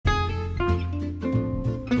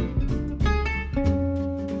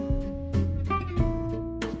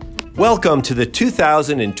Welcome to the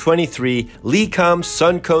 2023 LECOM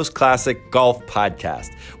Suncoast Classic Golf Podcast.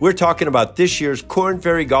 We're talking about this year's Korn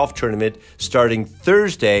Ferry Golf Tournament starting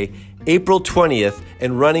Thursday, April 20th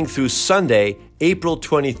and running through Sunday, April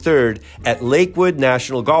 23rd at Lakewood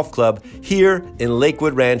National Golf Club here in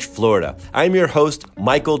Lakewood Ranch, Florida. I'm your host,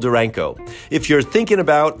 Michael Duranko. If you're thinking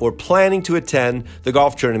about or planning to attend the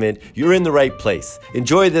golf tournament, you're in the right place.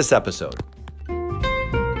 Enjoy this episode.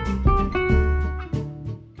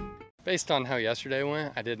 Based on how yesterday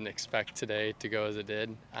went, I didn't expect today to go as it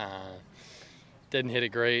did. Didn't hit it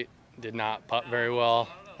great, did not putt very well.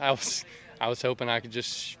 I was hoping I could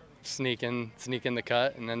just sneak in the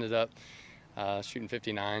cut, and ended up shooting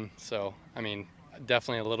 59. So, I mean,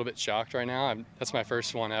 definitely a little bit shocked right now. That's my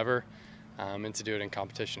first one ever, and to do it in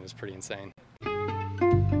competition is pretty insane.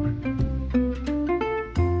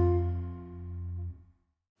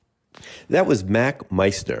 That was Mac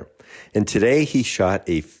Meissner, and today he shot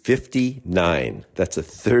a 59. That's a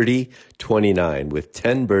 30-29 with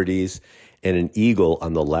 10 birdies and an eagle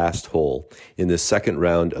on the last hole in the second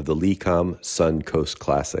round of the LECOM Suncoast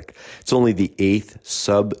Classic. It's only the 8th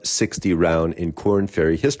sub-60 round in Korn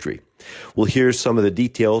Ferry history. We'll hear some of the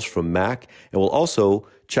details from Mac, and we'll also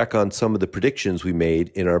check on some of the predictions we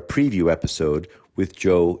made in our preview episode with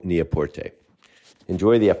Joe Neaporte.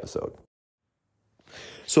 Enjoy the episode.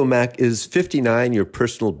 So, Mac, is 59 your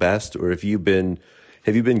personal best, or have you been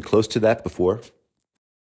close to that before?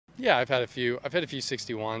 Yeah, I've had a few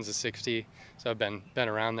 61s, a 60, so I've been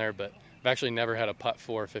around there, but I've actually never had a putt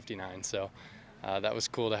for 59. So that was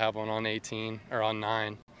cool to have one on 18 or on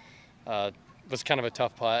 9. It was kind of a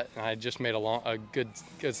tough putt, and I just made a good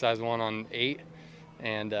sized one on 8,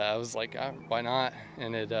 and I was like, why not?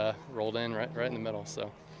 And it rolled in right in the middle. So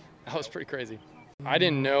that was pretty crazy. I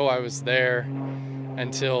didn't know I was there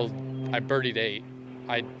until I birdied 8.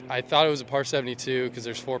 I thought it was a par 72 because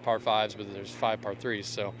there's 4 par 5s, but there's 5 par 3s.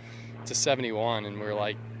 So it's a 71, and we're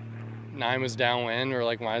like, 9 was downwind. We're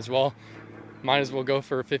like, might as well go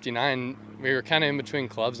for a 59. We were kind of in between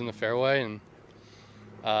clubs in the fairway, and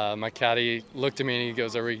my caddy looked at me and he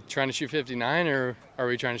goes, "Are we trying to shoot 59 or are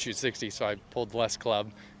we trying to shoot 60?" So I pulled less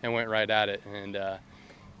club and went right at it,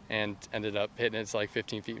 and ended up hitting it. It's like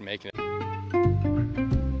 15 feet and making it.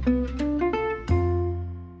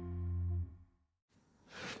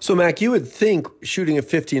 So, Mac, you would think shooting a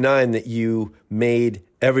 59 that you made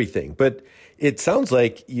everything, but it sounds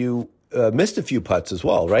like you missed a few putts as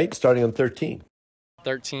well, right? Starting on 13.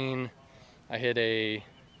 13, I hit an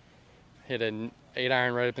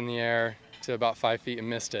 8-iron right up in the air to about 5 feet and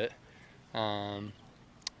missed it. And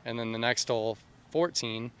then the next hole,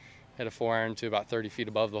 14, hit a 4-iron to about 30 feet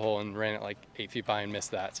above the hole and ran it like 8 feet by and missed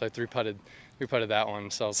that. So I three-putted that one.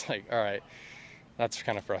 So I was like, all right, that's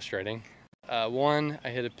kind of frustrating. One, I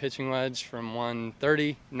hit a pitching wedge from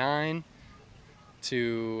 139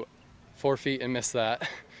 to 4 feet and missed that.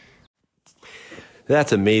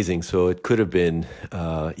 That's amazing. So it could have been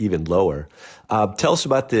even lower. Tell us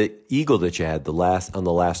about the eagle that you had on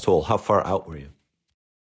the last hole. How far out were you?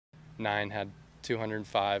 9 had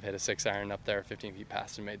 205, hit a 6-iron up there, 15 feet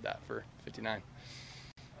past, and made that for 59.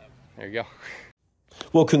 There you go.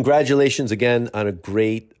 Well, congratulations again on a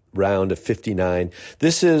great round of 59.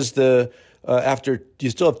 This is after you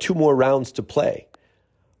still have 2 more rounds to play.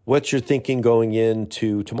 What's your thinking going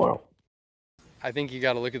into tomorrow? I think you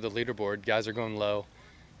got to look at the leaderboard. Guys are going low.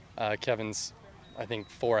 Kevin's, I think,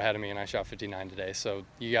 4 ahead of me, and I shot 59 today. So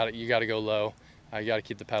you got to go low. You got to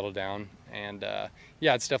keep the pedal down. And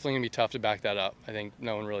yeah, it's definitely gonna be tough to back that up. I think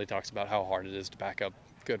no one really talks about how hard it is to back up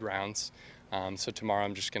good rounds. So tomorrow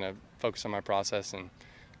I'm just gonna focus on my process and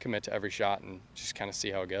commit to every shot and just kind of see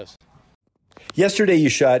how it goes. Yesterday you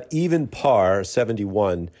shot even par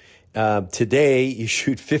 71. Today you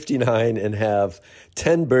shoot 59 and have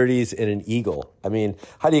 10 birdies and an eagle. I mean,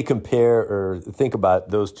 how do you compare or think about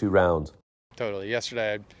those 2 rounds? Totally.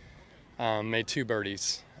 Yesterday I made 2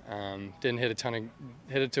 birdies. Didn't hit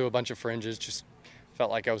it to a bunch of fringes. Just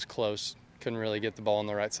felt like I was close. Couldn't really get the ball on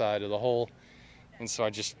the right side of the hole, and so I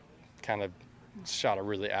just kind of shot a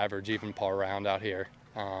really average even par round out here.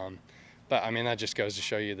 But I mean, that just goes to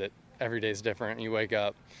show you that every day is different. You wake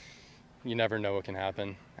up, you never know what can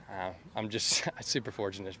happen. I'm just super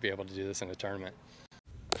fortunate to be able to do this in a tournament.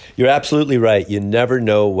 You're absolutely right. You never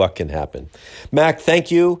know what can happen. Mac, thank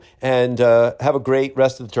you, and have a great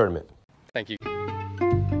rest of the tournament. Thank you.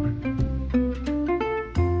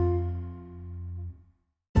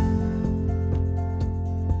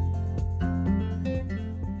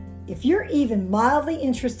 If you're even mildly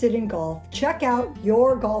interested in golf, check out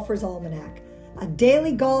Your Golfer's Almanac, a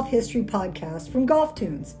daily golf history podcast from Golf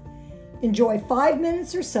Tunes. Enjoy 5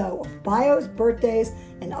 minutes or so of bios, birthdays,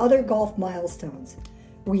 and other golf milestones.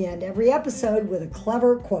 We end every episode with a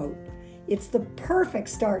clever quote. It's the perfect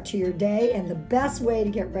start to your day and the best way to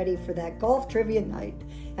get ready for that golf trivia night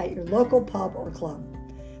at your local pub or club.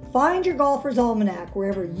 Find your Golfer's Almanac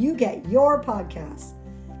wherever you get your podcasts.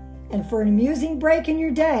 And for an amusing break in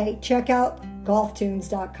your day, check out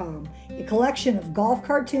golftunes.com, a collection of golf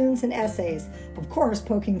cartoons and essays, of course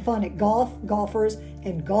poking fun at golf, golfers,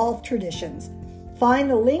 and golf traditions. Find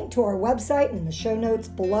the link to our website in the show notes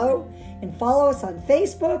below and follow us on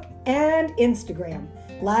Facebook and Instagram.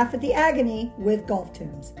 Laugh at the agony with Golf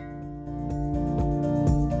Tunes.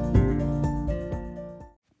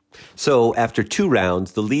 So after 2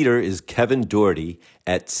 rounds, the leader is Kevin Doherty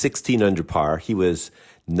at 16 under par. He was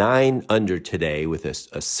 9 under today with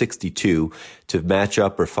a 62 to match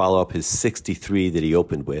up or follow up his 63 that he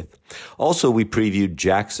opened with. Also, we previewed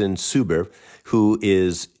Jackson Suber, who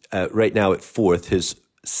is right now at 4th, his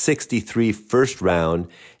 63 first round,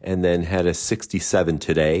 and then had a 67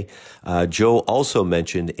 today. Joe also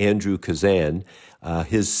mentioned Andrew Kazan.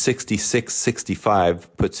 His 66-65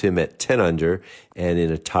 puts him at 10 under and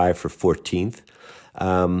in a tie for 14th.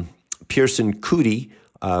 Pearson Cootie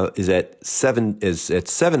is at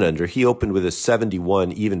 7 under. He opened with a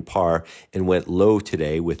 71 even par and went low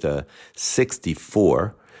today with a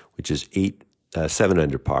 64, which is 7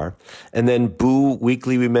 under par. And then Boo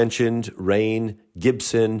Weekly, we mentioned, Rain,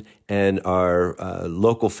 Gibson, and our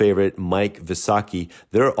local favorite, Mike Visaki.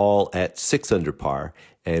 They're all at 6 under par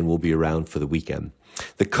and will be around for the weekend.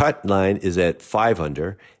 The cut line is at 5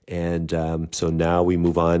 under. And so now we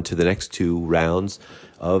move on to the next 2 rounds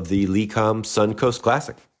of the LECOM Suncoast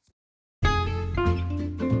Classic.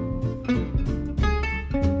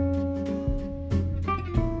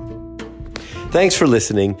 Thanks for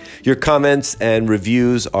listening. Your comments and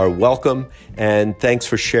reviews are welcome, and thanks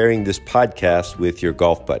for sharing this podcast with your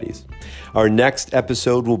golf buddies. Our next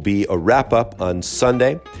episode will be a wrap-up on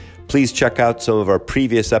Sunday. Please check out some of our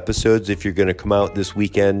previous episodes if you're going to come out this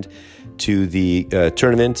weekend to the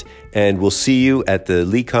tournament, and we'll see you at the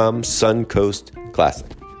LECOM Suncoast Classic.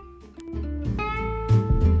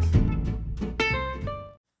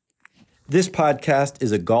 This podcast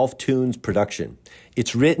is a Golf Tunes production.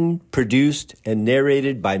 It's written, produced, and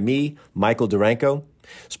narrated by me, Michael Duranko.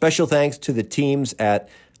 Special thanks to the teams at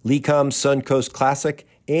LECOM Suncoast Classic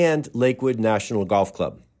and Lakewood National Golf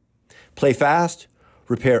Club. Play fast,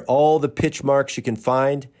 repair all the pitch marks you can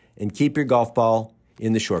find, and keep your golf ball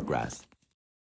in the short grass.